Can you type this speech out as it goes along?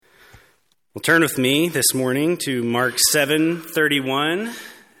Well, turn with me this morning to Mark 7:31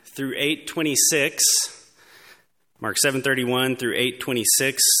 through 8:26. Mark 7:31 through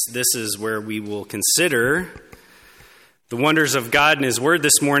 8:26. This is where we will consider the wonders of God and His Word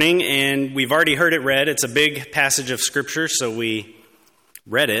this morning, and we've already heard it read. It's a big passage of Scripture, so we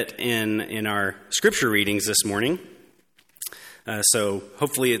read it in our Scripture readings this morning. So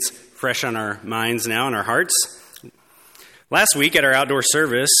hopefully it's fresh on our minds now and our hearts. Last week at our outdoor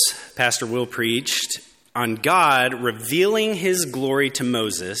service, Pastor Will preached on God revealing His glory to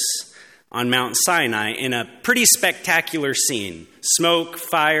Moses on Mount Sinai in a pretty spectacular scene. Smoke,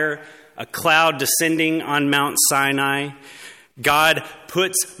 fire, a cloud descending on Mount Sinai. God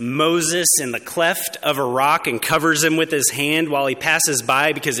puts Moses in the cleft of a rock and covers him with His hand while he passes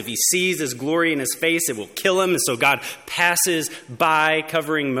by, because if he sees His glory in his face, it will kill him. And so God passes by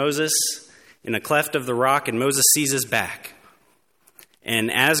covering Moses in a cleft of the rock, and Moses sees His back.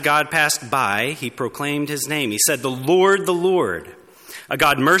 And as God passed by, He proclaimed His name. He said, the Lord, a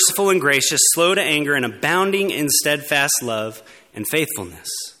God merciful and gracious, slow to anger, and abounding in steadfast love and faithfulness.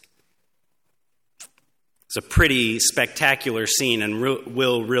 It's a pretty spectacular scene, and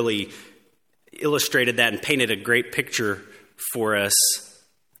Will really illustrated that and painted a great picture for us.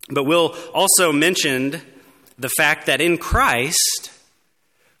 But Will also mentioned the fact that in Christ,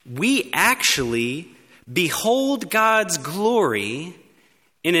 we actually behold God's glory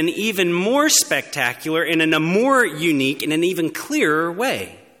in an even more spectacular and in a more unique and an even clearer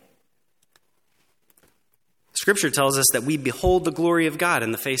way. Scripture tells us that we behold the glory of God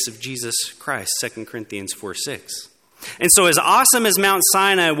in the face of Jesus Christ, 2 Corinthians 4:6. And so as awesome as Mount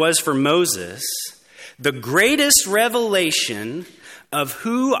Sinai was for Moses, the greatest revelation of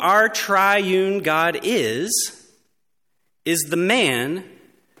who our triune God is the man,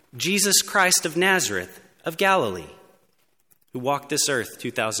 Jesus Christ of Nazareth, of Galilee, who walked this earth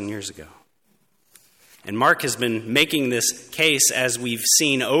 2,000 years ago. And Mark has been making this case, as we've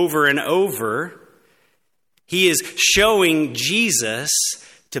seen over and over. He is showing Jesus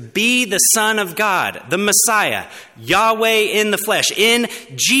to be the Son of God, the Messiah, Yahweh in the flesh. In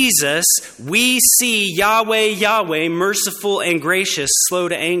Jesus, we see Yahweh, merciful and gracious, slow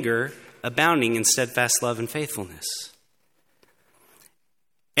to anger, abounding in steadfast love and faithfulness.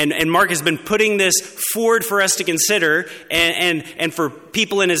 And Mark has been putting this forward for us to consider and for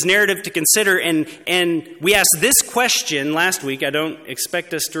people in his narrative to consider. And we asked this question last week. I don't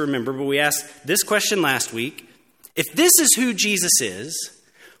expect us to remember, but we asked this question last week. If this is who Jesus is,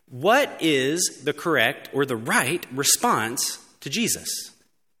 what is the correct or the right response to Jesus?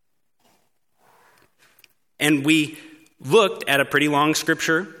 And we looked at a pretty long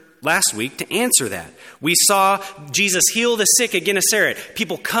scripture last week to answer that. We saw Jesus heal the sick at Gennesaret,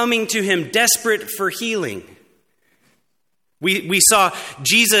 people coming to Him desperate for healing. We saw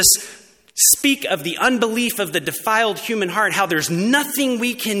Jesus speak of the unbelief of the defiled human heart, how there's nothing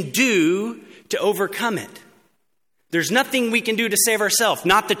we can do to overcome it. There's nothing we can do to save ourselves,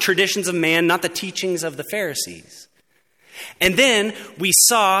 not the traditions of man, not the teachings of the Pharisees. And then we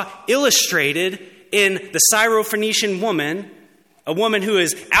saw illustrated in the Syrophoenician woman, a woman who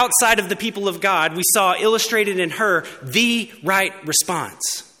is outside of the people of God, we saw illustrated in her the right response: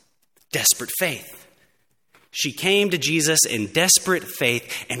 desperate faith. She came to Jesus in desperate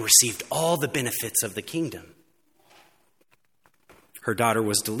faith and received all the benefits of the kingdom. Her daughter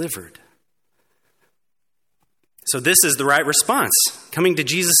was delivered. So this is the right response, coming to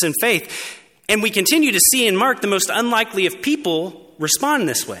Jesus in faith. And we continue to see in Mark the most unlikely of people respond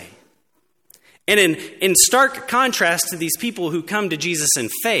this way. And in stark contrast to these people who come to Jesus in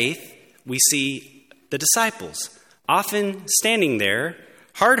faith, we see the disciples, often standing there,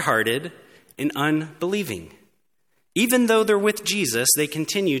 hard-hearted and unbelieving. Even though they're with Jesus, they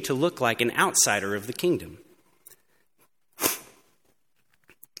continue to look like an outsider of the kingdom.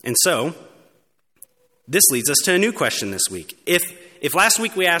 And so, this leads us to a new question this week. If last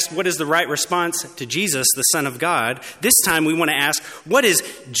week we asked, what is the right response to Jesus, the Son of God? This time we want to ask, what is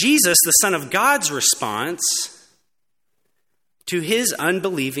Jesus, the Son of God's response to His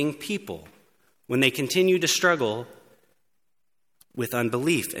unbelieving people when they continue to struggle with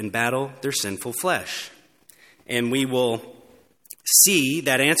unbelief and battle their sinful flesh? And we will see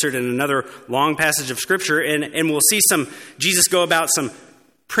that answered in another long passage of Scripture, and we'll see Jesus go about some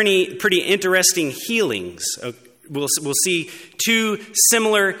pretty interesting healings. We'll see two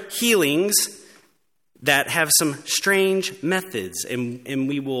similar healings that have some strange methods. And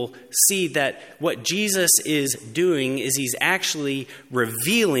we will see that what Jesus is doing is He's actually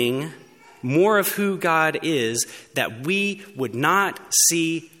revealing more of who God is that we would not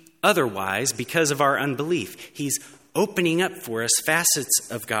see otherwise because of our unbelief. He's opening up for us facets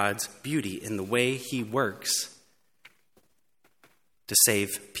of God's beauty in the way he works to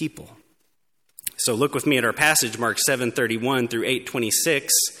save people. So look with me at our passage, Mark 7:31 through 8:26.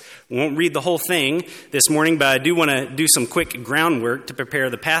 We won't read the whole thing this morning, but I do want to do some quick groundwork to prepare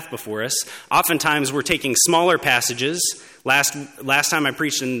the path before us. Oftentimes we're taking smaller passages. Last time I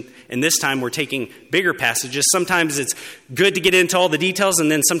preached, and this time we're taking bigger passages. Sometimes it's good to get into all the details,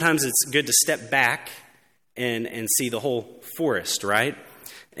 and then sometimes it's good to step back and see the whole forest, right?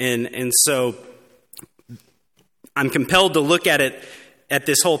 And so I'm compelled to look at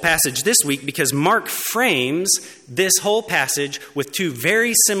this whole passage this week because Mark frames this whole passage with two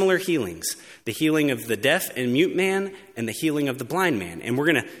very similar healings: the healing of the deaf and mute man and the healing of the blind man. And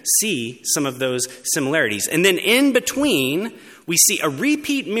we're going to see some of those similarities. And then in between, we see a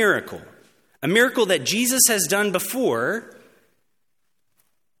repeat miracle, a miracle that Jesus has done before.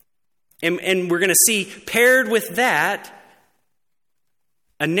 And we're going to see paired with that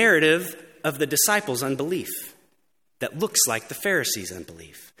a narrative of the disciples' unbelief that looks like the Pharisees'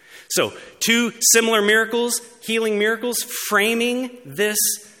 unbelief. So, two similar miracles, healing miracles, framing this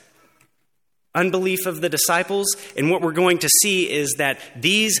unbelief of the disciples. And what we're going to see is that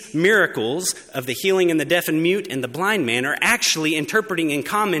these miracles of the healing and the deaf and mute and the blind man are actually interpreting and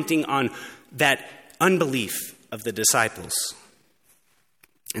commenting on that unbelief of the disciples.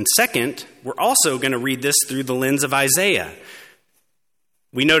 And second, we're also going to read this through the lens of Isaiah.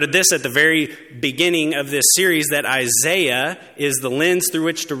 We noted this at the very beginning of this series, that Isaiah is the lens through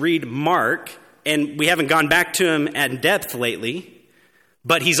which to read Mark, and we haven't gone back to him at depth lately,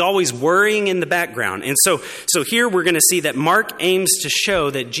 but he's always worrying in the background. And so here we're going to see that Mark aims to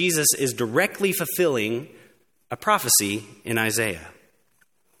show that Jesus is directly fulfilling a prophecy in Isaiah.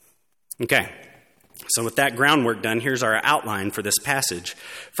 Okay, so with that groundwork done, here's our outline for this passage.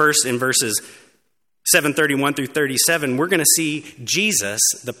 First, in verses 7:31 through 37, we're going to see Jesus,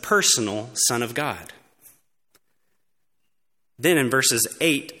 the personal Son of God. Then in verses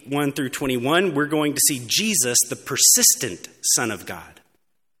 8:1 through 21, we're going to see Jesus, the persistent Son of God.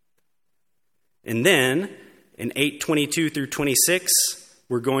 And then in 8:22 through 26,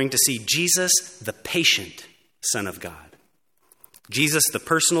 we're going to see Jesus, the patient Son of God. Jesus, the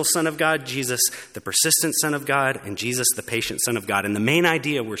personal Son of God, Jesus, the persistent Son of God, and Jesus, the patient Son of God. And the main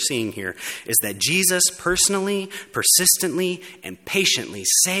idea we're seeing here is that Jesus personally, persistently, and patiently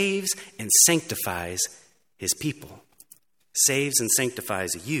saves and sanctifies his people. Saves and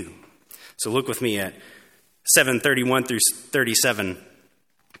sanctifies you. So look with me at 7:31 through 37.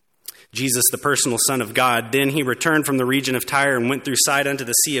 Jesus, the personal Son of God, then he returned from the region of Tyre and went through Sidon to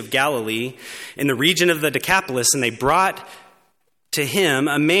the Sea of Galilee in the region of the Decapolis, and they brought to him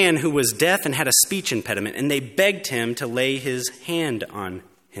a man who was deaf and had a speech impediment, and they begged him to lay his hand on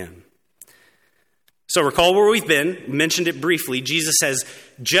him. So recall where we've been. We mentioned it briefly. Jesus has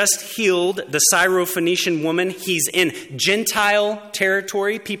just healed the Syrophoenician woman. He's in Gentile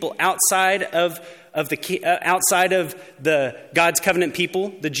territory, people outside of the God's covenant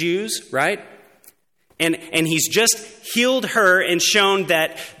people, the Jews, right? And he's just healed her and shown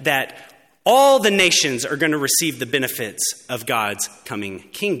that all the nations are going to receive the benefits of God's coming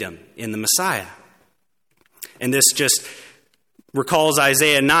kingdom in the Messiah. And this just recalls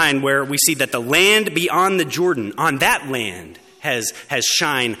Isaiah 9, where we see that the land beyond the Jordan, on that land, has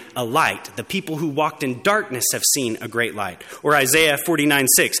shined a light. The people who walked in darkness have seen a great light. Or Isaiah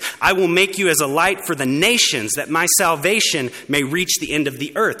 49:6, I will make you as a light for the nations, that my salvation may reach the end of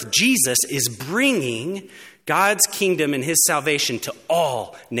the earth. Jesus is bringing God's kingdom and his salvation to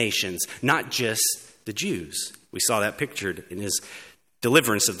all nations, not just the Jews. We saw that pictured in his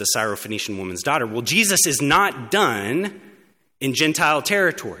deliverance of the Syrophoenician woman's daughter. Well, Jesus is not done in Gentile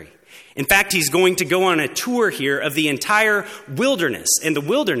territory. In fact, he's going to go on a tour here of the entire wilderness. And the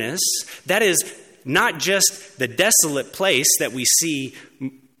wilderness, that is not just the desolate place that we see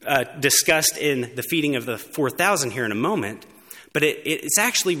discussed in the feeding of the 4,000 here in a moment, but it's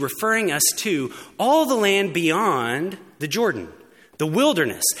actually referring us to all the land beyond the Jordan, the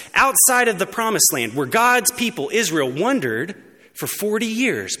wilderness, outside of the promised land, where God's people, Israel, wandered for 40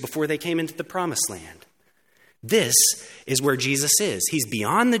 years before they came into the promised land. This is where Jesus is. He's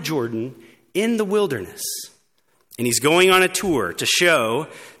beyond the Jordan in the wilderness. And he's going on a tour to show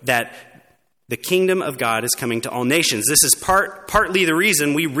that the kingdom of God is coming to all nations. This is partly the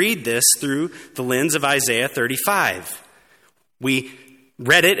reason we read this through the lens of Isaiah 35. We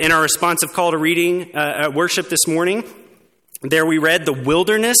read it in our responsive call to reading worship this morning. There we read, the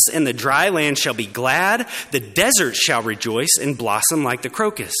wilderness and the dry land shall be glad. The desert shall rejoice and blossom like the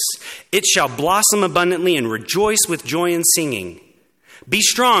crocus. It shall blossom abundantly and rejoice with joy and singing. Be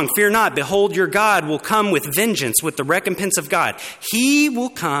strong, fear not. Behold, your God will come with vengeance, with the recompense of God. He will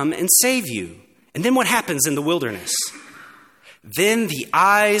come and save you. And then what happens in the wilderness? Then the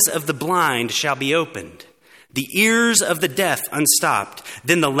eyes of the blind shall be opened, the ears of the deaf unstopped.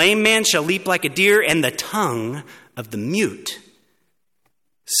 Then the lame man shall leap like a deer, and the tongue of the mute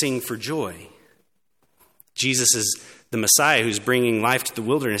sing for joy. Jesus is the Messiah who's bringing life to the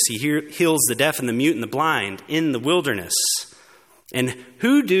wilderness. He heals the deaf and the mute and the blind in the wilderness. And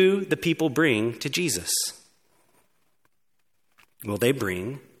who do the people bring to Jesus? Well, they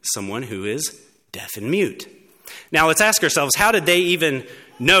bring someone who is deaf and mute. Now, let's ask ourselves, how did they even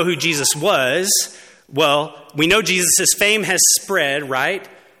know who Jesus was? Well, we know Jesus' fame has spread, right?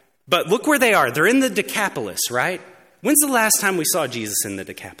 But look where they are. They're in the Decapolis, right? When's the last time we saw Jesus in the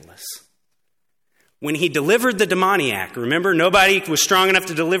Decapolis? When he delivered the demoniac, remember, nobody was strong enough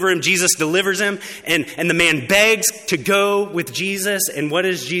to deliver him. Jesus delivers him, and the man begs to go with Jesus. And what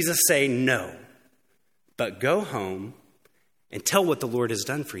does Jesus say? No. But go home and tell what the Lord has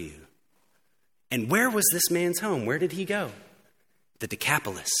done for you. And where was this man's home? Where did he go? The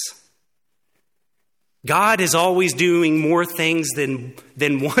Decapolis. God is always doing more things than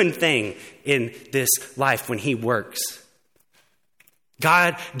one thing in this life when he works.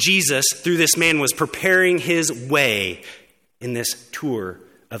 God, Jesus, through this man, was preparing his way in this tour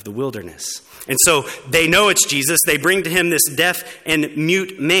of the wilderness. And so they know it's Jesus. They bring to him this deaf and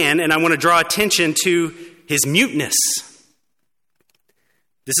mute man. And I want to draw attention to his muteness.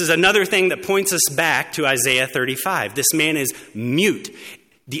 This is another thing that points us back to Isaiah 35. This man is mute.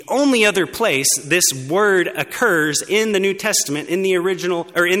 The only other place this word occurs in the New Testament, in the original,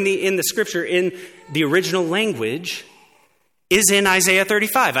 or in the scripture, in the original language, is in Isaiah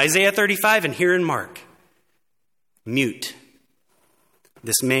 35. Isaiah 35 and here in Mark. Mute.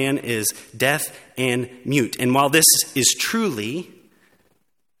 This man is deaf and mute. And while this is truly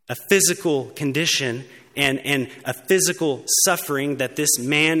a physical condition and a physical suffering that this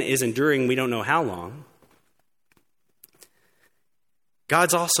man is enduring, we don't know how long,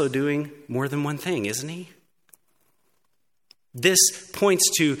 God's also doing more than one thing, isn't he? This points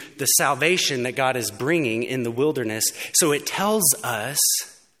to the salvation that God is bringing in the wilderness. So it tells us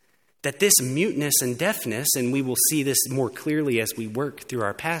that this muteness and deafness, and we will see this more clearly as we work through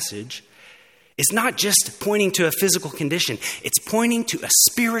our passage, is not just pointing to a physical condition. It's pointing to a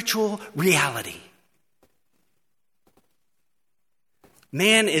spiritual reality.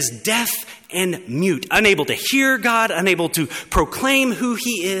 Man is deaf and mute, unable to hear God, unable to proclaim who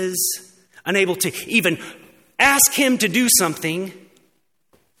he is, unable to even ask him to do something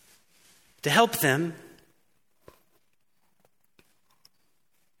to help them.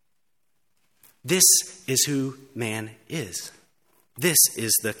 This is who man is. This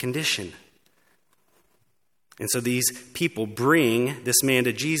is the condition. And so these people bring this man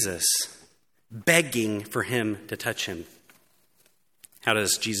to Jesus, begging for him to touch him. How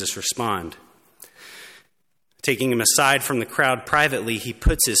does Jesus respond? Taking him aside from the crowd privately, he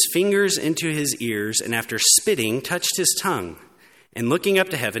puts his fingers into his ears and after spitting, touched his tongue. And looking up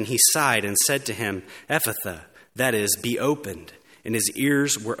to heaven, he sighed and said to him, Ephphatha, that is, be opened. And his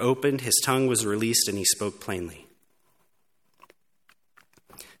ears were opened, his tongue was released, and he spoke plainly.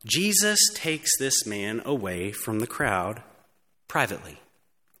 Jesus takes this man away from the crowd privately.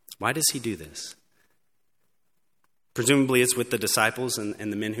 Why does he do this? Presumably it's with the disciples and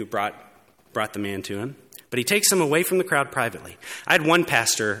the men who brought the man to him. But he takes him away from the crowd privately. I had one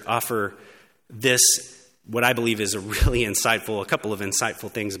pastor offer this, what I believe is a couple of insightful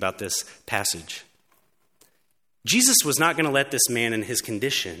things about this passage. Jesus was not going to let this man in his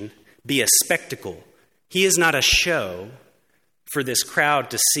condition be a spectacle. He is not a show for this crowd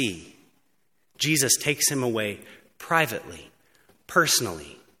to see. Jesus takes him away privately,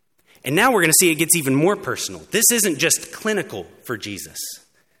 personally. And now we're going to see it gets even more personal. This isn't just clinical for Jesus.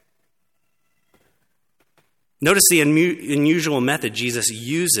 Notice the unusual method Jesus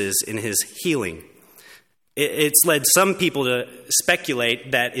uses in his healing. It's led some people to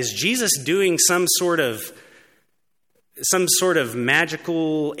speculate that is Jesus doing some sort of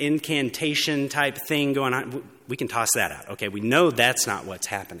magical incantation type thing going on? We can toss that out. Okay, we know that's not what's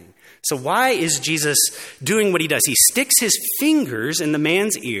happening. So why is Jesus doing what he does? He sticks his fingers in the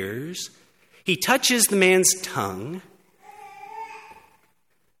man's ears. He touches the man's tongue.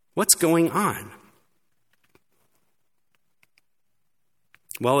 What's going on?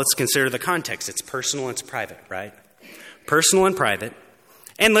 Well, let's consider the context. It's personal, it's private, right? Personal and private.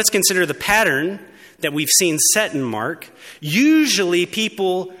 And let's consider the pattern that we've seen set in Mark. Usually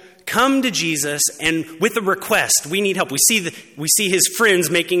people come to Jesus and with a request, we need help. We see his friends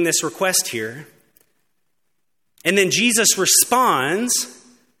making this request here. And then Jesus responds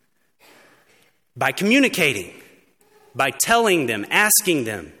by communicating, by telling them, asking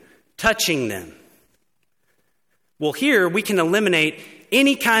them, touching them. Well, here we can eliminate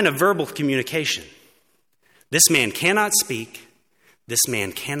any kind of verbal communication. This man cannot speak. This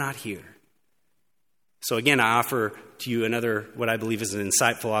man cannot hear. So again, I offer to you another, what I believe is an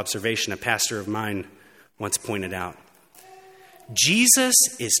insightful observation a pastor of mine once pointed out. Jesus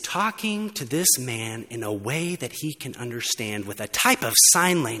is talking to this man in a way that he can understand with a type of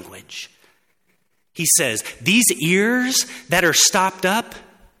sign language. He says, these ears that are stopped up,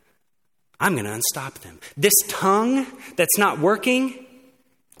 I'm going to unstop them. This tongue that's not working,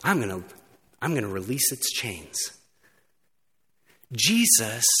 I'm going to release its chains.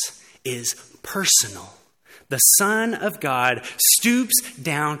 Jesus is personal. The Son of God stoops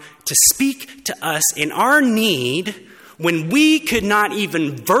down to speak to us in our need when we could not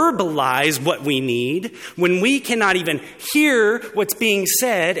even verbalize what we need, when we cannot even hear what's being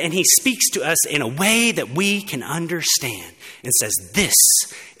said, and he speaks to us in a way that we can understand and says, this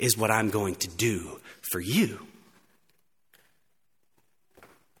is what I'm going to do for you.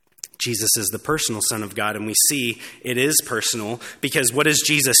 Jesus is the personal Son of God, and we see it is personal because what does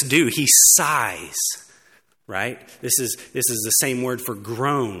Jesus do? He sighs, right? This is the same word for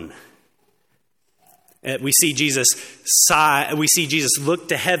groan. We see Jesus sigh. We see Jesus look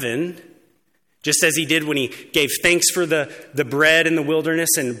to heaven, just as he did when he gave thanks for the bread in the wilderness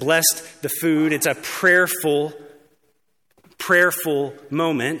and blessed the food. It's a prayerful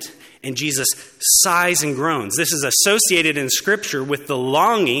moment, and Jesus sighs and groans. This is associated in Scripture with the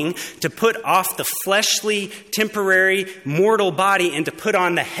longing to put off the fleshly, temporary, mortal body and to put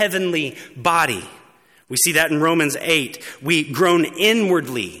on the heavenly body. We see that in Romans 8. We groan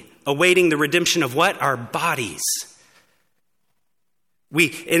inwardly, awaiting the redemption of what? Our bodies. We,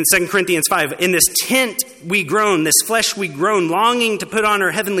 in 2 Corinthians 5, in this tent we groan, this flesh we groan, longing to put on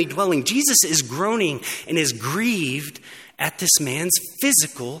our heavenly dwelling. Jesus is groaning and is grieved at this man's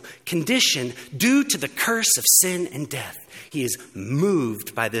physical condition due to the curse of sin and death. He is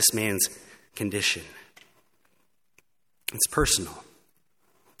moved by this man's condition. It's personal.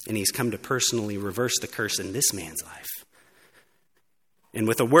 And he's come to personally reverse the curse in this man's life. And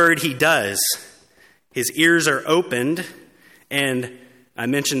with a word he does. His ears are opened, and I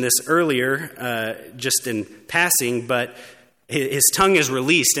mentioned this earlier, just in passing, but his tongue is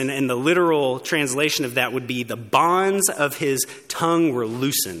released, and the literal translation of that would be the bonds of his tongue were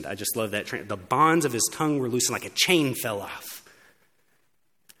loosened. I just love that. The bonds of his tongue were loosened, like a chain fell off.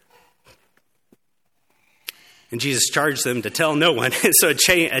 And Jesus charged them to tell no one. So a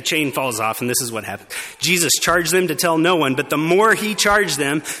chain falls off, and this is what happened. Jesus charged them to tell no one, but the more he charged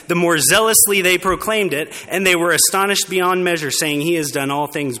them, the more zealously they proclaimed it, and they were astonished beyond measure, saying, he has done all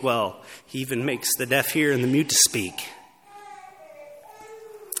things well. He even makes the deaf hear and the mute to speak.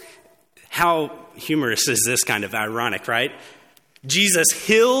 How humorous is this? Kind of ironic, right? Jesus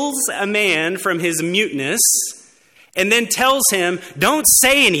heals a man from his muteness and then tells him, don't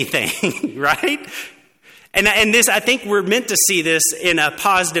say anything, right? And this, I think we're meant to see this in a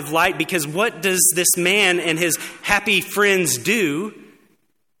positive light, because what does this man and his happy friends do?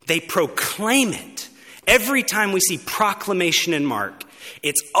 They proclaim it. Every time we see proclamation in Mark,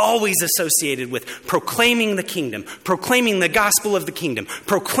 it's always associated with proclaiming the kingdom, proclaiming the gospel of the kingdom,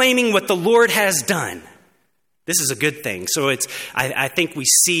 proclaiming what the Lord has done. This is a good thing. So I think we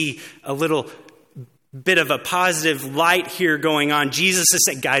see a little bit of a positive light here going on. Jesus is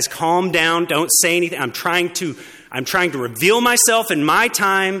saying, guys, calm down. Don't say anything. I'm trying to reveal myself in my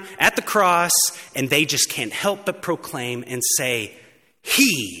time at the cross, and they just can't help but proclaim and say,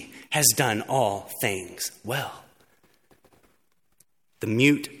 he has done all things well. The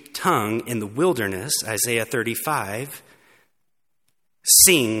mute tongue in the wilderness, Isaiah 35,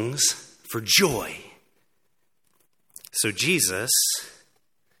 sings for joy. So Jesus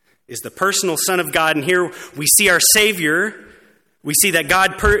is the personal Son of God, and here we see our Savior. We see that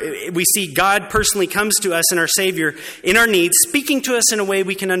God personally comes to us in our Savior in our needs, speaking to us in a way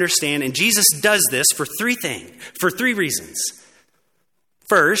we can understand. And Jesus does this for three reasons.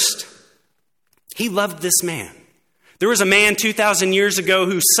 First, he loved this man. There was a man 2,000 years ago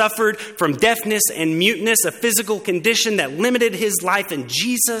who suffered from deafness and muteness, a physical condition that limited his life, and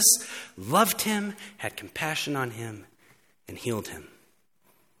Jesus loved him, had compassion on him, and healed him.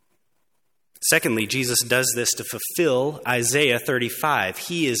 Secondly, Jesus does this to fulfill Isaiah 35.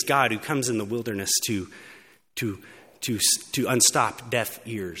 He is God who comes in the wilderness to unstop deaf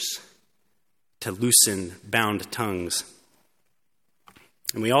ears, to loosen bound tongues.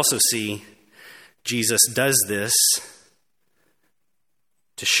 And we also see Jesus does this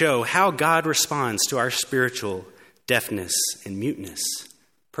to show how God responds to our spiritual deafness, and muteness,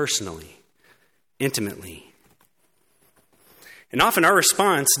 personally, intimately. And often our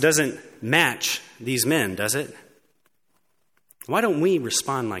response doesn't match these men, does it? Why don't we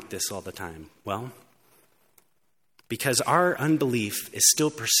respond like this all the time? Well, because our unbelief is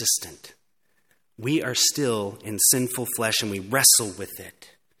still persistent. We are still in sinful flesh and we wrestle with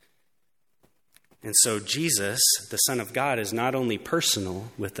it. And so Jesus, the Son of God, is not only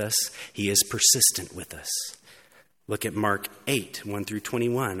personal with us, he is persistent with us. Look at Mark 8, 1 through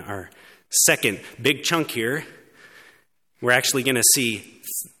 21, our second big chunk here. We're actually going to see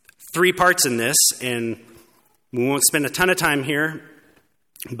three parts in this, and we won't spend a ton of time here,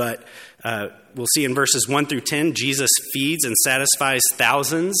 but we'll see in verses 1 through 10, Jesus feeds and satisfies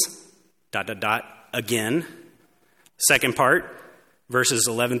thousands, ... again. Second part, verses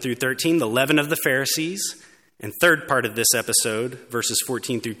 11 through 13, the leaven of the Pharisees. And third part of this episode, verses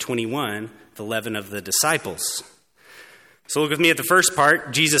 14 through 21, the leaven of the disciples. So look with me at the first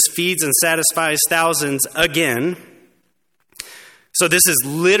part. Jesus feeds and satisfies thousands again. So this is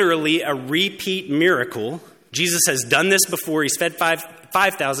literally a repeat miracle. Jesus has done this before. He's fed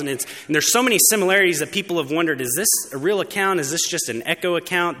 5,000. And there's so many similarities that people have wondered, is this a real account? Is this just an echo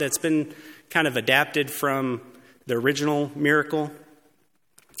account that's been kind of adapted from the original miracle?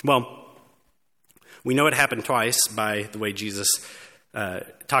 Well, we know it happened twice by the way Jesus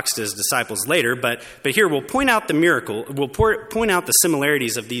talks to his disciples later. But here we'll point out the miracle. We'll point out the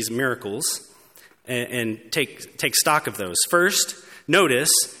similarities of these miracles and take stock of those. First,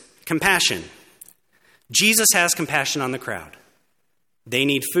 notice compassion. Jesus has compassion on the crowd. They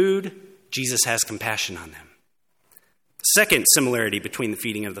need food. Jesus has compassion on them. Second similarity between the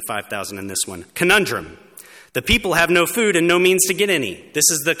feeding of the 5,000 and this one, conundrum. The people have no food and no means to get any. This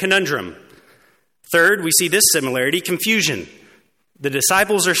is the conundrum. Third, we see this similarity, confusion. The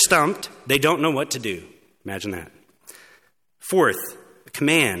disciples are stumped. They don't know what to do. Imagine that. Fourth,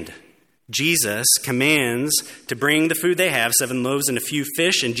 command. Jesus commands to bring the food they have, 7 loaves and a few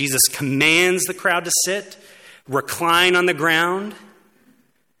fish, and Jesus commands the crowd to sit, recline on the ground.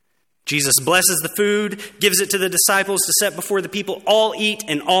 Jesus blesses the food, gives it to the disciples to set before the people. All eat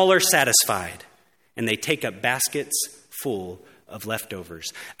and all are satisfied. And they take up baskets full of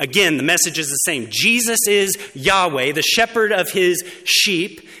leftovers. Again, the message is the same. Jesus is Yahweh, the shepherd of his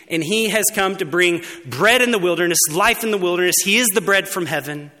sheep, and he has come to bring bread in the wilderness, life in the wilderness. He is the bread from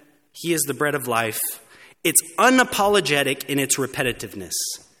heaven. He is the bread of life. It's unapologetic in its repetitiveness.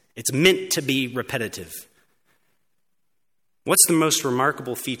 It's meant to be repetitive. What's the most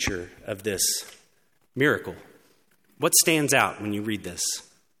remarkable feature of this miracle? What stands out when you read this?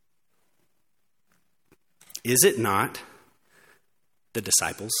 Is it not the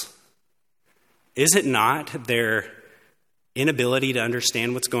disciples? Is it not their inability to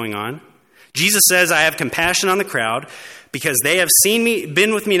understand what's going on? Jesus says, I have compassion on the crowd because they have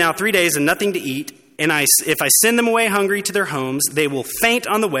been with me now 3 days and nothing to eat. And if I send them away hungry to their homes, they will faint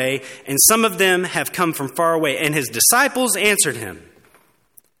on the way, and some of them have come from far away. And his disciples answered him,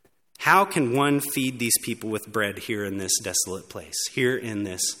 how can one feed these people with bread here in this desolate place, here in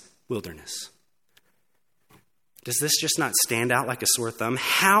this wilderness? Does this just not stand out like a sore thumb?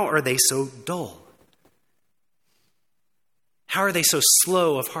 How are they so dull? How are they so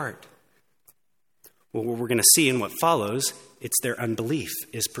slow of heart? Well, what we're going to see in what follows, it's their unbelief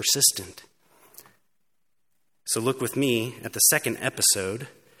is persistent. So look with me at the second episode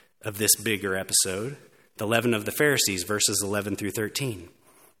of this bigger episode, the leaven of the Pharisees, verses 11 through 13.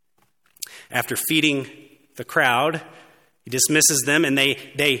 After feeding the crowd, he dismisses them and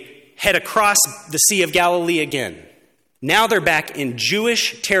they head across the Sea of Galilee again. Now they're back in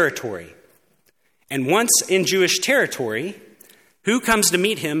Jewish territory. And once in Jewish territory, who comes to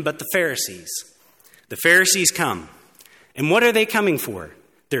meet him but the Pharisees? The Pharisees come. And what are they coming for?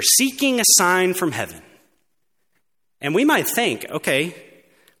 They're seeking a sign from heaven. And we might think, okay,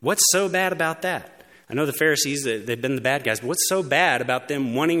 what's so bad about that? I know the Pharisees, they've been the bad guys, but what's so bad about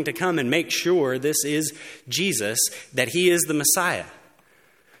them wanting to come and make sure this is Jesus, that he is the Messiah?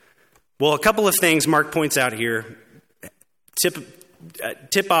 Well, a couple of things Mark points out here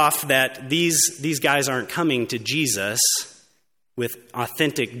tip off that these guys aren't coming to Jesus with an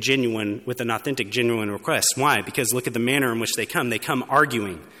authentic, genuine request. Why? Because look at the manner in which they come. They come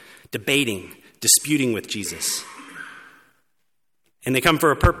arguing, debating, disputing with Jesus. And they come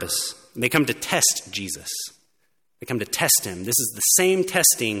for a purpose. They come to test Jesus. They come to test him. This is the same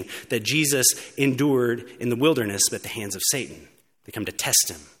testing that Jesus endured in the wilderness at the hands of Satan. They come to test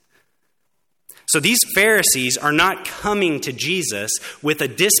him. So these Pharisees are not coming to Jesus with a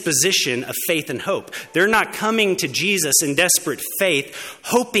disposition of faith and hope. They're not coming to Jesus in desperate faith,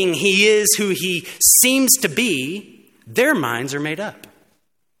 hoping he is who he seems to be, Their minds are made up.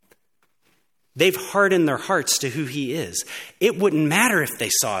 They've hardened their hearts to who he is. It wouldn't matter if they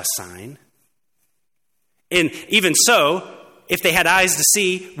saw a sign. And even so, if they had eyes to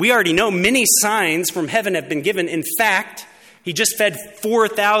see, we already know many signs from heaven have been given. In fact, he just fed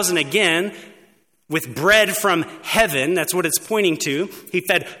 4,000 again with bread from heaven. That's what it's pointing to. He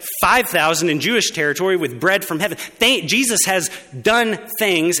fed 5,000 in Jewish territory with bread from heaven. Jesus has done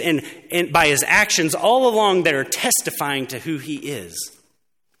things and by his actions all along that are testifying to who he is.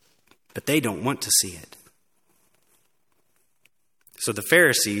 But they don't want to see it. So the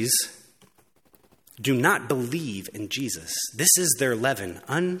Pharisees do not believe in Jesus. This is their leaven,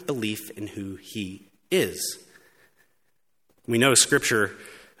 unbelief in who he is. We know Scripture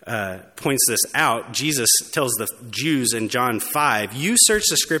points this out. Jesus tells the Jews in John 5, "You search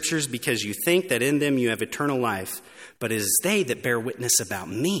the Scriptures because you think that in them you have eternal life, but it is they that bear witness about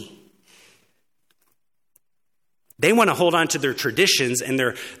me." They want to hold on to their traditions and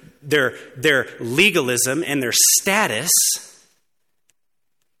their legalism and their status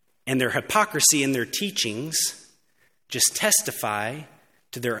and their hypocrisy in their teachings just testify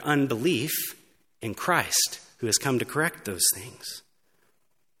to their unbelief in Christ, who has come to correct those things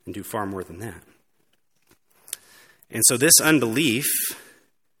and do far more than that. And so this unbelief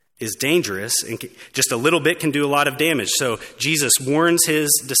is dangerous, and just a little bit can do a lot of damage. So Jesus warns his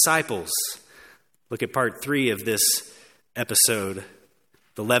disciples. Look at part 3 of this episode,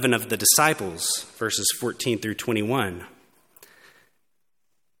 the leaven of the disciples, verses 14 through 21.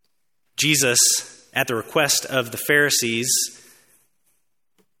 Jesus, at the request of the Pharisees,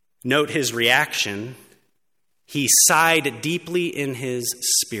 note his reaction. He sighed deeply in his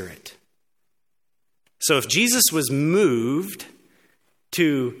spirit. So if Jesus was moved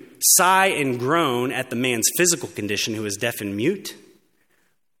to sigh and groan at the man's physical condition who is deaf and mute,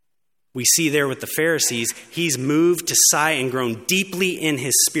 we see there with the Pharisees, he's moved to sigh and groan deeply in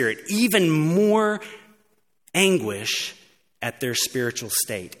his spirit, even more anguish at their spiritual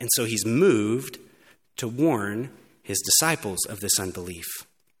state. And so he's moved to warn his disciples of this unbelief.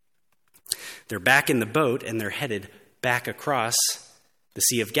 They're back in the boat and they're headed back across the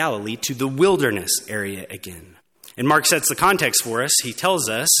Sea of Galilee to the wilderness area again. And Mark sets the context for us. He tells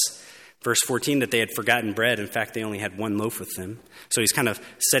us, verse 14, that they had forgotten bread. In fact, they only had one loaf with them. So he's kind of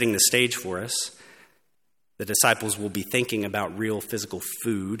setting the stage for us. The disciples will be thinking about real physical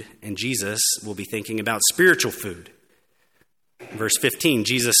food, and Jesus will be thinking about spiritual food. Verse 15,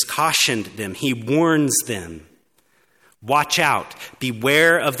 Jesus cautioned them. He warns them. Watch out.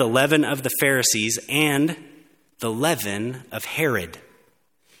 Beware of the leaven of the Pharisees and the leaven of Herod.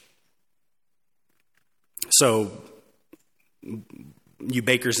 So, you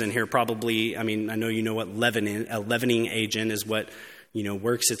bakers in here probably, I know you know what a leavening agent is, what,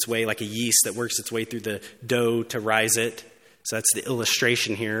 works its way, like a yeast that works its way through the dough to rise it. So that's the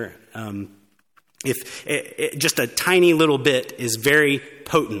illustration here. If just a tiny little bit is very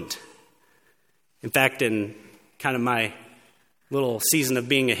potent. In fact, in kind of my little season of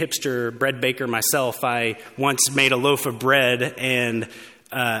being a hipster bread baker myself, I once made a loaf of bread and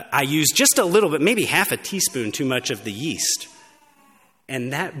I used just a little bit, maybe half a teaspoon too much of the yeast.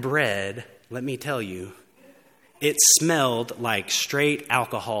 And that bread, let me tell you, it smelled like straight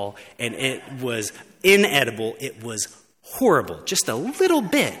alcohol and it was inedible. It was horrible. Just a little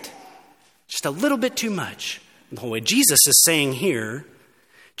bit too much. And the whole way Jesus is saying here,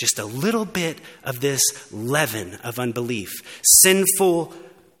 just a little bit of this leaven of unbelief, sinful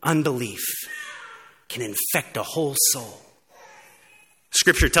unbelief, can infect a whole soul.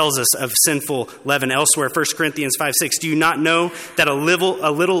 Scripture tells us of sinful leaven elsewhere. 1 Corinthians 5:6. Do you not know that a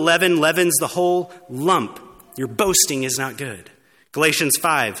little leaven leavens the whole lump? Your boasting is not good. Galatians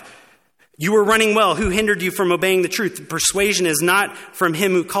 5. You were running well. Who hindered you from obeying the truth? Persuasion is not from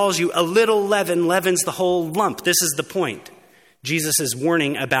him who calls you. A little leaven leavens the whole lump. This is the point. Jesus is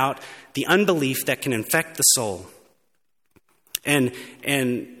warning about the unbelief that can infect the soul. And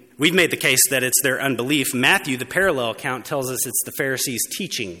we've made the case that it's their unbelief. Matthew, the parallel account, tells us it's the Pharisees'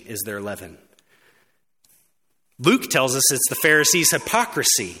 teaching is their leaven. Luke tells us it's the Pharisees'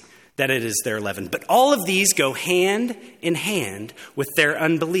 hypocrisy that it is their leaven. But all of these go hand in hand with their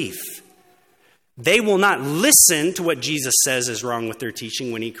unbelief. They will not listen to what Jesus says is wrong with their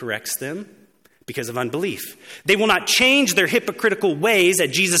teaching when he corrects them because of unbelief. They will not change their hypocritical ways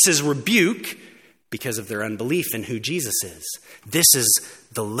at Jesus' rebuke because of their unbelief in who Jesus is. This is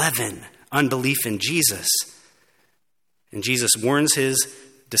the leaven, unbelief in Jesus. And Jesus warns his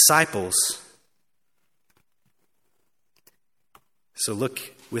disciples. So look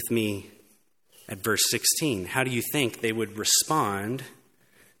with me at verse 16. How do you think they would respond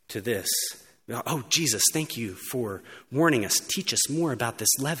to this? Oh, Jesus, thank you for warning us. Teach us more about this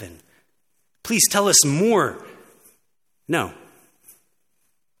leaven. Please tell us more. No.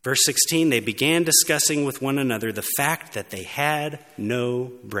 Verse 16, they began discussing with one another the fact that they had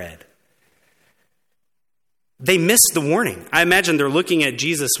no bread. They missed the warning. I imagine they're looking at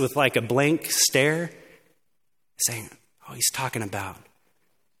Jesus with like a blank stare, saying, oh, he's talking about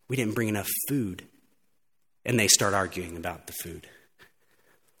we didn't bring enough food. And they start arguing about the food.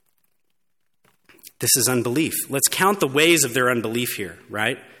 This is unbelief. Let's count the ways of their unbelief here,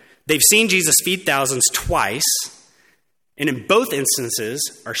 right? They've seen Jesus feed thousands twice, and in both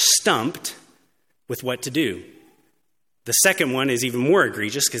instances are stumped with what to do. The second one is even more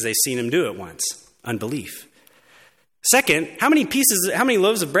egregious because they've seen him do it once. Unbelief. Second, how many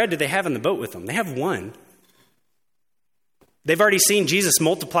loaves of bread do they have in the boat with them? They have one. They've already seen Jesus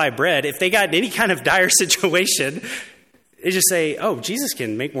multiply bread. If they got any kind of dire situation, they just say, oh, Jesus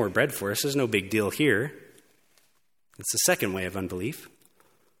can make more bread for us. There's no big deal here. It's the second way of unbelief.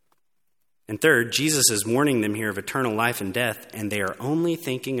 And third, Jesus is warning them here of eternal life and death, and they are only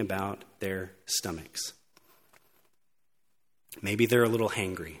thinking about their stomachs. Maybe they're a little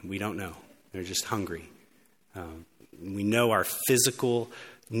hangry. We don't know. They're just hungry. We know our physical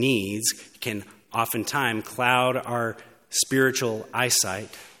needs can oftentimes cloud our spiritual eyesight.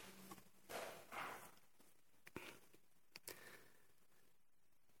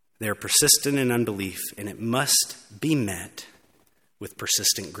 They're persistent in unbelief, and it must be met with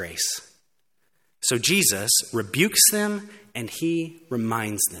persistent grace. So Jesus rebukes them, and he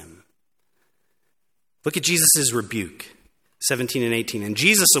reminds them. Look at Jesus' rebuke, 17 and 18. And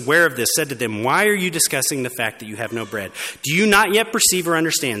Jesus, aware of this, said to them, why are you discussing the fact that you have no bread? Do you not yet perceive or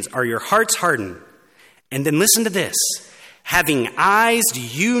understand? Are your hearts hardened? And then listen to this. Having eyes, do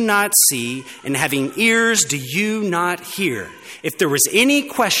you not see? And having ears, do you not hear? If there was any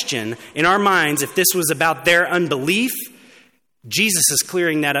question in our minds, if this was about their unbelief, Jesus is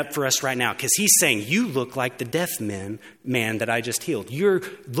clearing that up for us right now, because he's saying, you look like the deaf man that I just healed. You're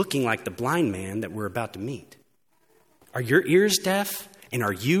looking like the blind man that we're about to meet. Are your ears deaf? And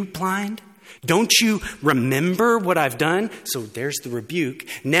are you blind? Don't you remember what I've done? So there's the rebuke.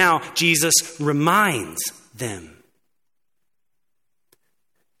 Now Jesus reminds them.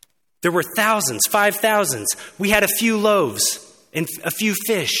 There were thousands, 5,000. We had a few loaves and a few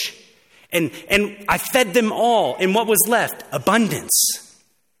fish. And I fed them all. And what was left? Abundance.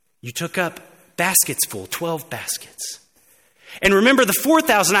 You took up baskets full, 12 baskets. And remember the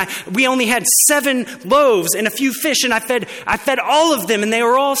 4,000, we only had 7 loaves and a few fish, and I fed all of them, and they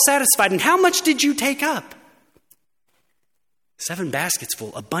were all satisfied. And how much did you take up? 7 baskets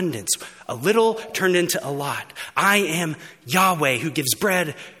full, abundance. A little turned into a lot. I am Yahweh who gives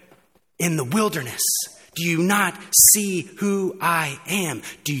bread in the wilderness. Do you not see who I am?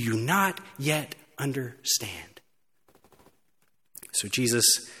 Do you not yet understand? So Jesus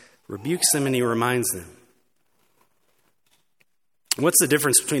rebukes them and he reminds them. What's the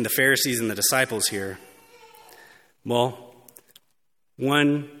difference between the Pharisees and the disciples here? Well,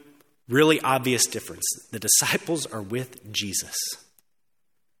 one really obvious difference. The disciples are with Jesus.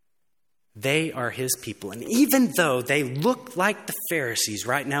 They are his people. And even though they look like the Pharisees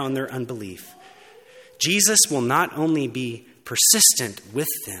right now in their unbelief, Jesus will not only be persistent with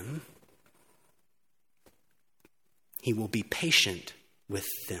them, he will be patient with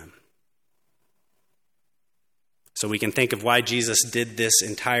them. So we can think of why Jesus did this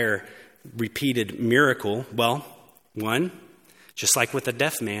entire repeated miracle. Well, one, just like with the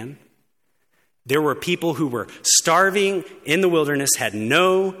deaf man, there were people who were starving in the wilderness, had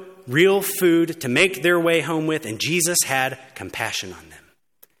no real food to make their way home with, and Jesus had compassion on them,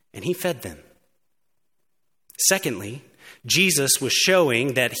 and he fed them. Secondly, Jesus was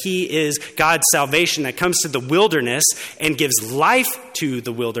showing that he is God's salvation that comes to the wilderness and gives life to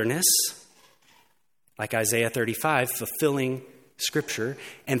the wilderness, like Isaiah 35, fulfilling Scripture.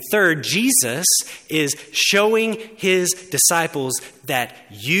 And third, Jesus is showing his disciples that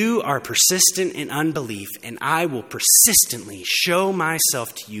you are persistent in unbelief, and I will persistently show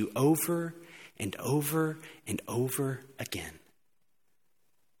myself to you over and over and over again.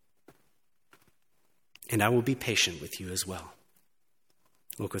 And I will be patient with you as well.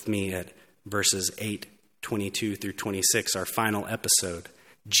 Look with me at verses 8:22 through 26, our final episode.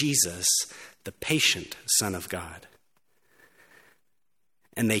 Jesus, the patient Son of God.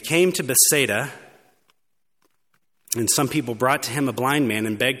 And they came to Bethsaida, and some people brought to him a blind man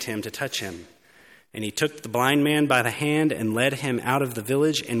and begged him to touch him. And he took the blind man by the hand and led him out of the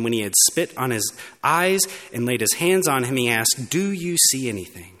village. And when he had spit on his eyes and laid his hands on him, he asked, "Do you see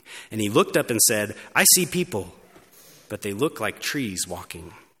anything?" And he looked up and said, "I see people, but they look like trees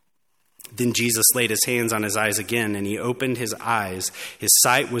walking." Then Jesus laid his hands on his eyes again, and he opened his eyes. His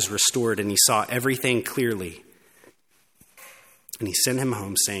sight was restored, and he saw everything clearly. And he sent him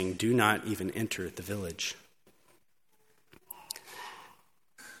home, saying, "Do not even enter the village."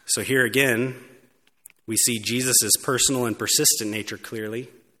 So here again, we see Jesus' personal and persistent nature clearly.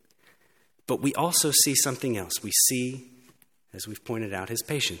 But we also see something else. We see, as we've pointed out, his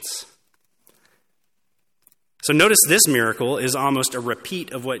patience. So notice this miracle is almost a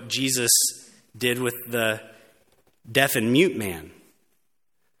repeat of what Jesus did with the deaf and mute man.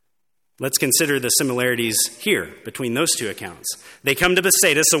 Let's consider the similarities here between those two accounts. They come to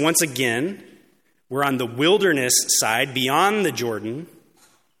Bethsaida, so once again, we're on the wilderness side, beyond the Jordan,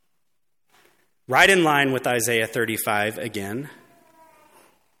 right in line with Isaiah 35 again.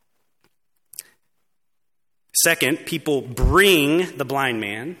 Second, people bring the blind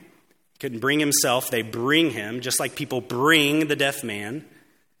man. Couldn't bring himself, they bring him, just like people bring the deaf man.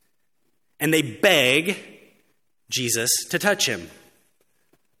 And they beg Jesus to touch him.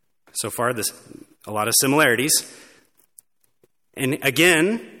 So far, a lot of similarities. And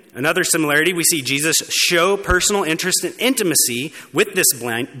again, another similarity, we see Jesus show personal interest and intimacy with this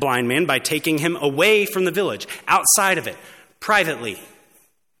blind man by taking him away from the village, outside of it, privately.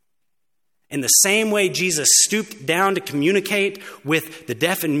 In the same way Jesus stooped down to communicate with the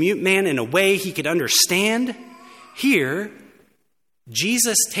deaf and mute man in a way he could understand, here,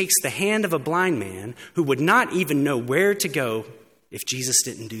 Jesus takes the hand of a blind man who would not even know where to go if Jesus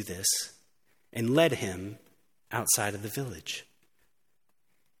didn't do this, and led him outside of the village.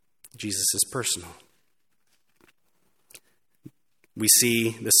 Jesus is personal. We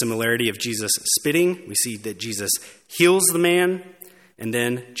see the similarity of Jesus spitting. We see that Jesus heals the man. And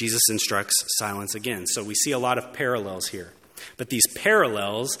then Jesus instructs silence again. So we see a lot of parallels here. But these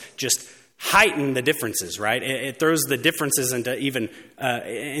parallels just heighten the differences, right? It throws the differences into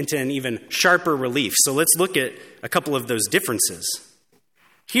an even sharper relief. So let's look at a couple of those differences.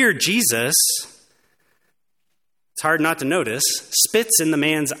 Here, Jesus, it's hard not to notice, spits in the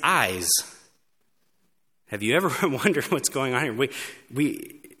man's eyes. Have you ever wondered what's going on here?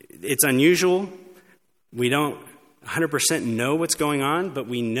 It's unusual. We don't 100% know what's going on, but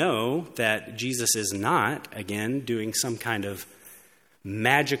we know that Jesus is not, again, doing some kind of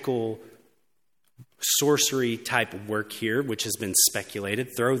magical sorcery type of work here, which has been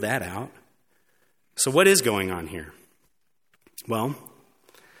speculated. Throw that out. So what is going on here? Well,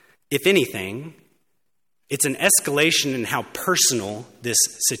 if anything, it's an escalation in how personal this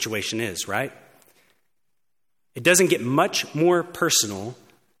situation is, right? It doesn't get much more personal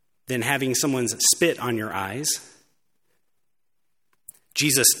than having someone's spit on your eyes.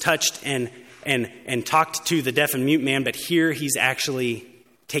 Jesus touched and talked to the deaf and mute man, but here he's actually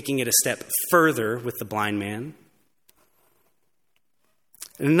taking it a step further with the blind man.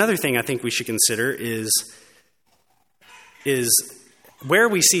 And another thing I think we should consider is where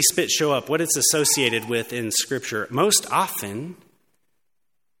we see spit show up, what it's associated with in Scripture. Most often,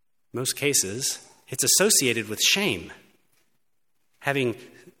 most cases, it's associated with shame. Having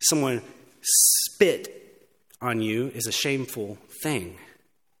someone spit on you is a shameful thing.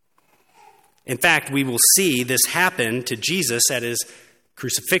 In fact, we will see this happen to Jesus at his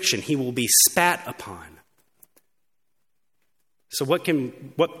crucifixion. He will be spat upon. So what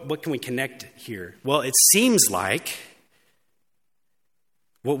can we connect here? Well, it seems like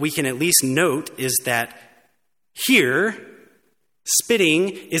what we can at least note is that here, spitting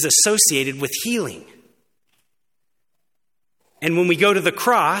is associated with healing. And when we go to the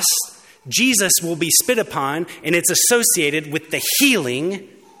cross, Jesus will be spit upon, and it's associated with the healing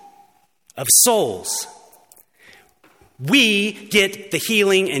of souls. We get the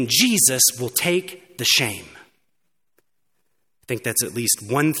healing, and Jesus will take the shame. I think that's at least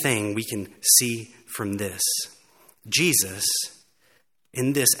one thing we can see from this. Jesus,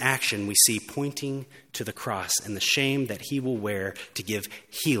 in this action, we see pointing to the cross and the shame that he will wear to give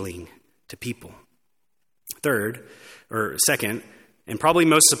healing to people. Second, and probably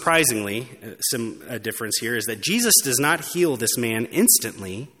most surprisingly, a difference here is that Jesus does not heal this man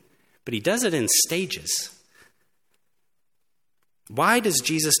instantly, but he does it in stages. Why does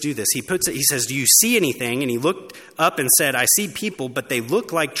Jesus do this? He says, "Do you see anything?" And he looked up and said, "I see people, but they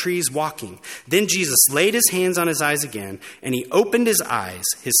look like trees walking." Then Jesus laid his hands on his eyes again, and he opened his eyes.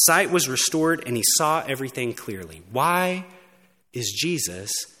 His sight was restored, and he saw everything clearly. Why is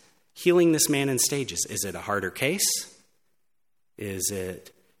Jesus healing this man in stages? Is it a harder case? Is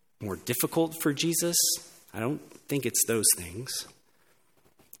it more difficult for Jesus? I don't think it's those things.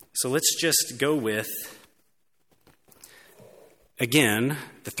 So let's just go with, again,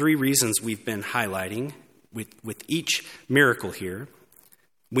 the three reasons we've been highlighting with each miracle here.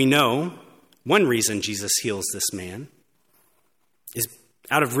 We know one reason Jesus heals this man is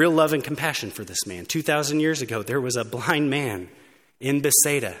out of real love and compassion for this man. 2,000 years ago, there was a blind man in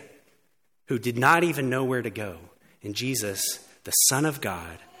Bethsaida who did not even know where to go. And Jesus, the Son of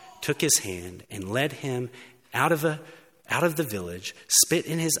God, took his hand and led him out of the village, spit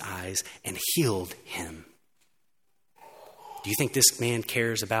in his eyes, and healed him. Do you think this man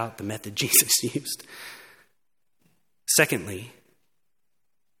cares about the method Jesus used? Secondly,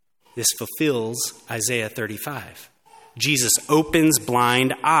 this fulfills Isaiah 35. Jesus opens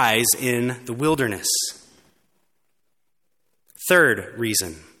blind eyes in the wilderness. Third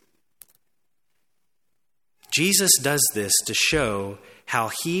reason, Jesus does this to show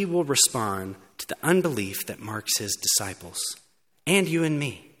how he will respond to the unbelief that marks his disciples and you and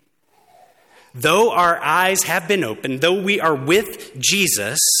me. Though our eyes have been opened, though we are with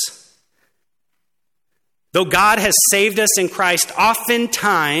Jesus, though God has saved us in Christ,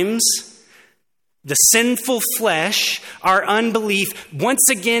 oftentimes the sinful flesh, our unbelief, once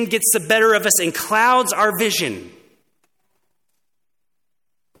again gets the better of us and clouds our vision.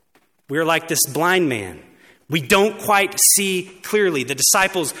 We're like this blind man. We don't quite see clearly. The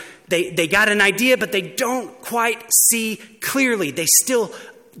disciples, they got an idea, but they don't quite see clearly. They still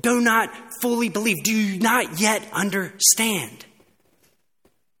do not fully believe, do not yet understand.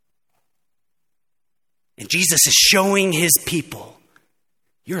 And Jesus is showing his people,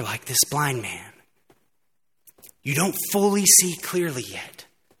 you're like this blind man. You don't fully see clearly yet.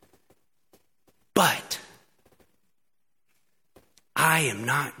 But I am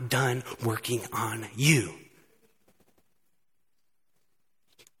not done working on you.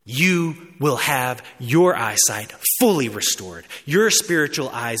 You will have your eyesight fully restored. Your spiritual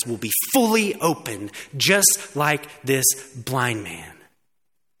eyes will be fully opened, just like this blind man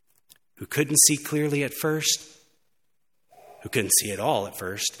who couldn't see clearly at first, who couldn't see at all at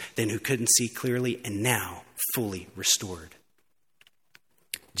first, then who couldn't see clearly, and now fully restored.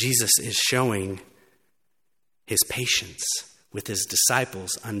 Jesus is showing his patience with his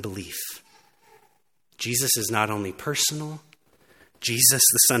disciples' unbelief. Jesus is not only personal, Jesus,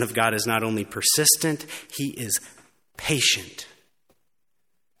 the Son of God, is not only persistent, he is patient.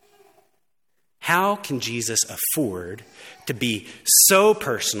 How can Jesus afford to be so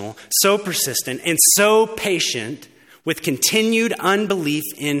personal, so persistent, and so patient with continued unbelief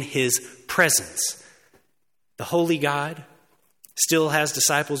in his presence? The holy God still has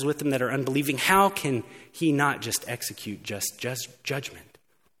disciples with him that are unbelieving. How can he not just execute just judgment?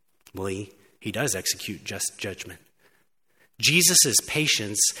 Well, he does execute just judgment. Jesus'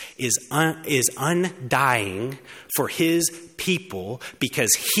 patience is undying for his people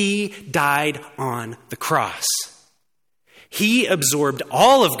because he died on the cross. He absorbed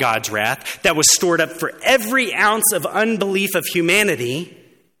all of God's wrath that was stored up for every ounce of unbelief of humanity,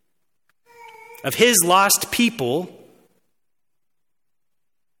 of his lost people,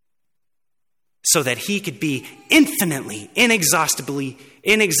 so that he could be infinitely, inexhaustibly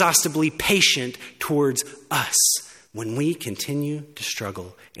patient towards us when we continue to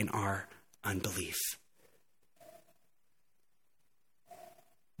struggle in our unbelief.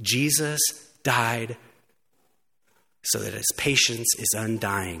 Jesus died so that his patience is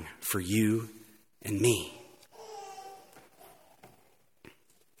undying for you and me.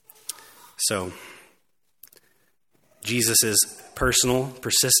 So, Jesus is personal,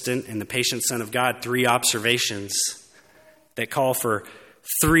 persistent, and the patient Son of God. 3 observations that call for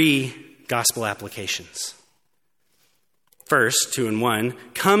 3 gospel applications. First, 2 and 1,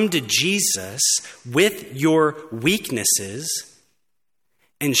 come to Jesus with your weaknesses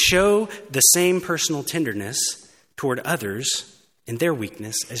and show the same personal tenderness toward others in their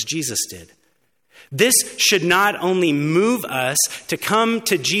weakness as Jesus did. This should not only move us to come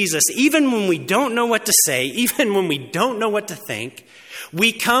to Jesus, even when we don't know what to say, even when we don't know what to think,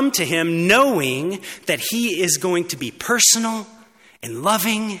 we come to him knowing that he is going to be personal and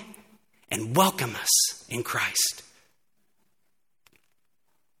loving and welcome us in Christ.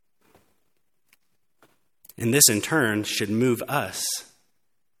 And this in turn should move us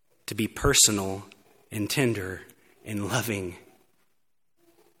to be personal and tender and loving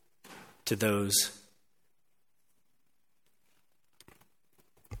to those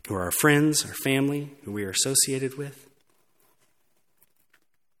who are our friends, our family, who we are associated with.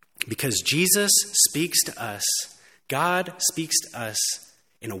 Because Jesus speaks to us, God speaks to us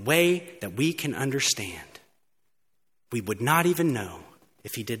in a way that we can understand. We would not even know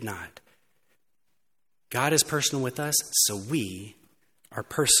if he did not. God is personal with us, so we are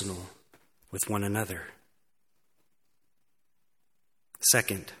personal with one another.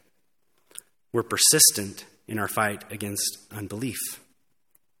 Second, we're persistent in our fight against unbelief.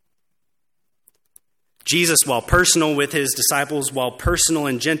 Jesus, while personal with his disciples, while personal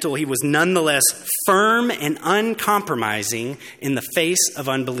and gentle, he was nonetheless firm and uncompromising in the face of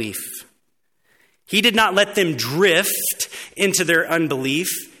unbelief. He did not let them drift into their unbelief.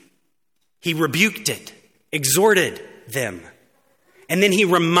 He rebuked it, exhorted them, and then he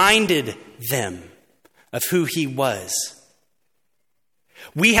reminded them of who he was.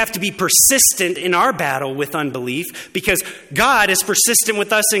 We have to be persistent in our battle with unbelief because God is persistent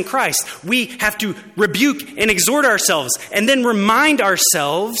with us in Christ. We have to rebuke and exhort ourselves and then remind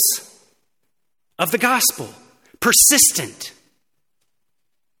ourselves of the gospel. Persistent.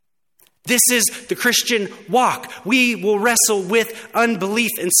 This is the Christian walk. We will wrestle with unbelief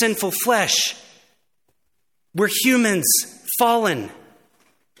and sinful flesh. We're humans, fallen.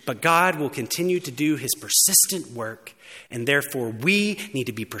 But God will continue to do his persistent work, and therefore we need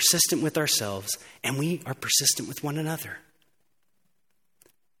to be persistent with ourselves, and we are persistent with one another.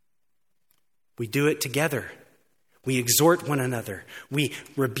 We do it together. We exhort one another. We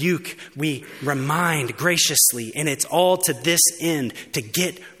rebuke. We remind graciously, and it's all to this end, to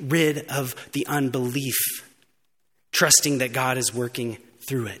get rid of the unbelief, trusting that God is working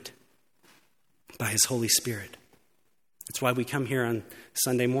through it by his Holy Spirit. That's why we come here on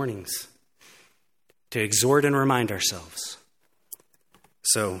Sunday mornings, to exhort and remind ourselves.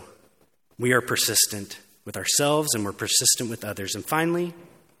 So we are persistent with ourselves and we're persistent with others. And finally,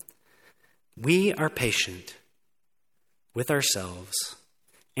 we are patient with ourselves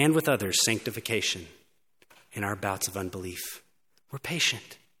and with others' sanctification in our bouts of unbelief. We're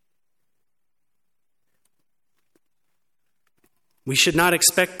patient. We should not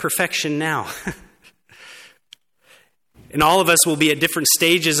expect perfection now. And all of us will be at different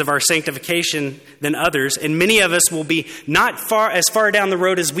stages of our sanctification than others, and many of us will be not as far down the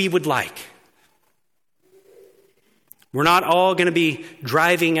road as we would like. We're not all going to be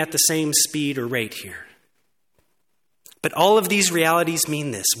driving at the same speed or rate here. But all of these realities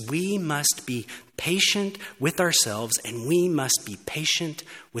mean this: we must be patient with ourselves, and we must be patient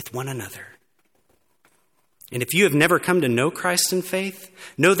with one another. And if you have never come to know Christ in faith,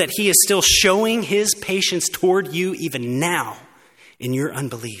 know that he is still showing his patience toward you even now in your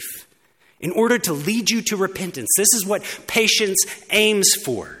unbelief, in order to lead you to repentance. This is what patience aims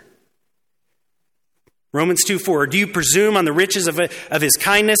for. Romans 2:4, do you presume on the riches of his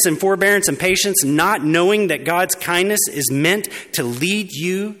kindness and forbearance and patience, not knowing that God's kindness is meant to lead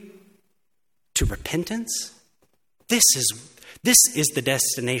you to repentance? This is the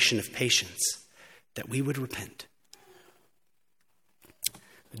destination of patience, that we would repent.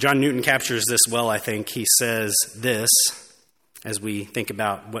 John Newton captures this well, I think. He says this, as we think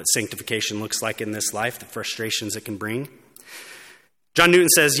about what sanctification looks like in this life, the frustrations it can bring. John Newton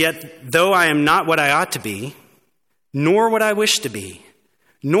says, yet though I am not what I ought to be, nor what I wish to be,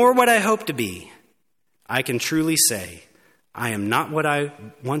 nor what I hope to be, I can truly say, I am not what I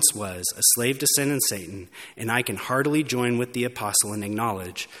once was, a slave to sin and Satan, and I can heartily join with the apostle and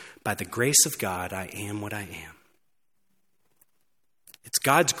acknowledge, by the grace of God, I am what I am. It's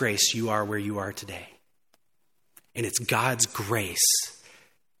God's grace you are where you are today. And it's God's grace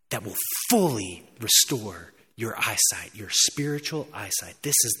that will fully restore your eyesight, your spiritual eyesight.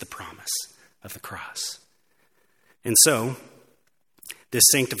 This is the promise of the cross. And so, this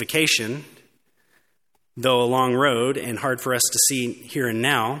sanctification, though a long road and hard for us to see here and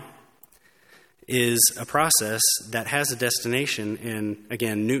now, is a process that has a destination. And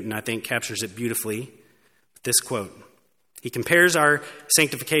again, Newton, I think, captures it beautifully with this quote. He compares our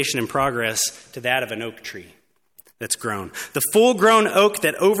sanctification and progress to that of an oak tree that's grown. The full-grown oak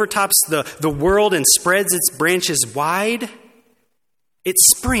that overtops the world and spreads its branches wide, it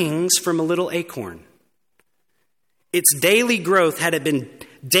springs from a little acorn. Its daily growth, had it been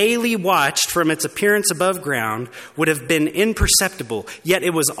daily watched from its appearance above ground, would have been imperceptible, yet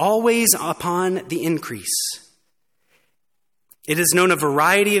it was always upon the increase. It has known a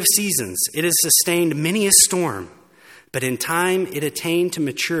variety of seasons. It has sustained many a storm, but in time it attained to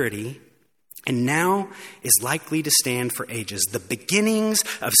maturity, and now is likely to stand for ages. The beginnings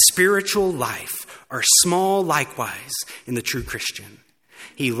of spiritual life are small likewise in the true Christian.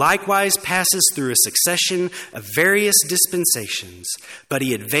 He likewise passes through a succession of various dispensations, but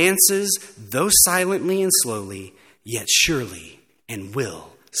he advances, though silently and slowly, yet surely, and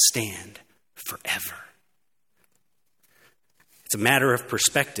will stand forever. It's a matter of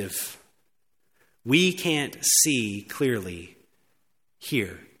perspective. We can't see clearly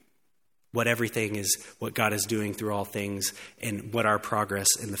here what God is doing through all things and what our progress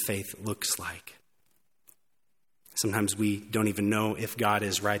in the faith looks like. Sometimes we don't even know if God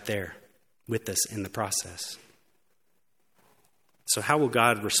is right there with us in the process. So how will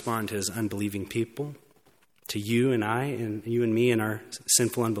God respond to his unbelieving people? to you and I and you and me in our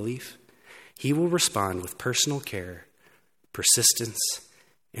sinful unbelief, he will respond with personal care, persistence,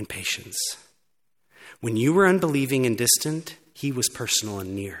 and patience. When you were unbelieving and distant, he was personal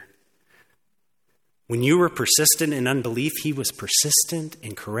and near. When you were persistent in unbelief, he was persistent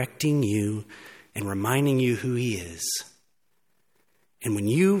in correcting you and reminding you who he is. And when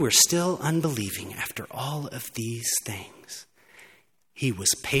you were still unbelieving after all of these things, he was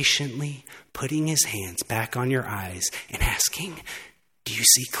patiently putting his hands back on your eyes and asking, do you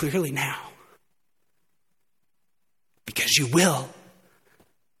see clearly now? Because you will.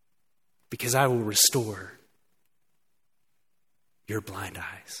 Because I will restore your blind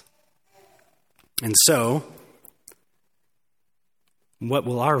eyes. And so, what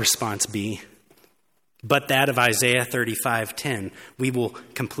will our response be? But that of Isaiah 35:10. We will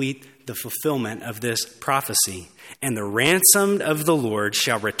complete the fulfillment of this prophecy. And the ransomed of the Lord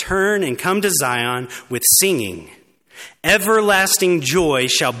shall return and come to Zion with singing. Everlasting joy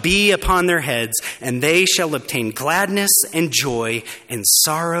shall be upon their heads, and they shall obtain gladness and joy, and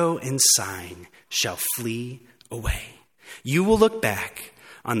sorrow and sighing shall flee away. You will look back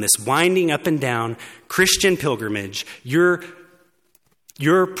on this winding up and down Christian pilgrimage, your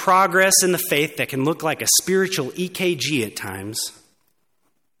progress in the faith that can look like a spiritual EKG at times,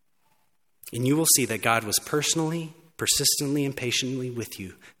 and you will see that God was personally, persistently, and patiently with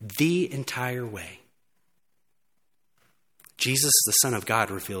you the entire way. Jesus, the Son of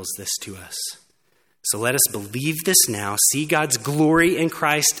God, reveals this to us. So let us believe this now, see God's glory in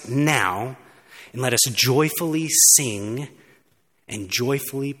Christ now, and let us joyfully sing and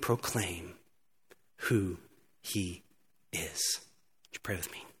joyfully proclaim who he is. Would you pray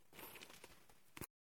with me?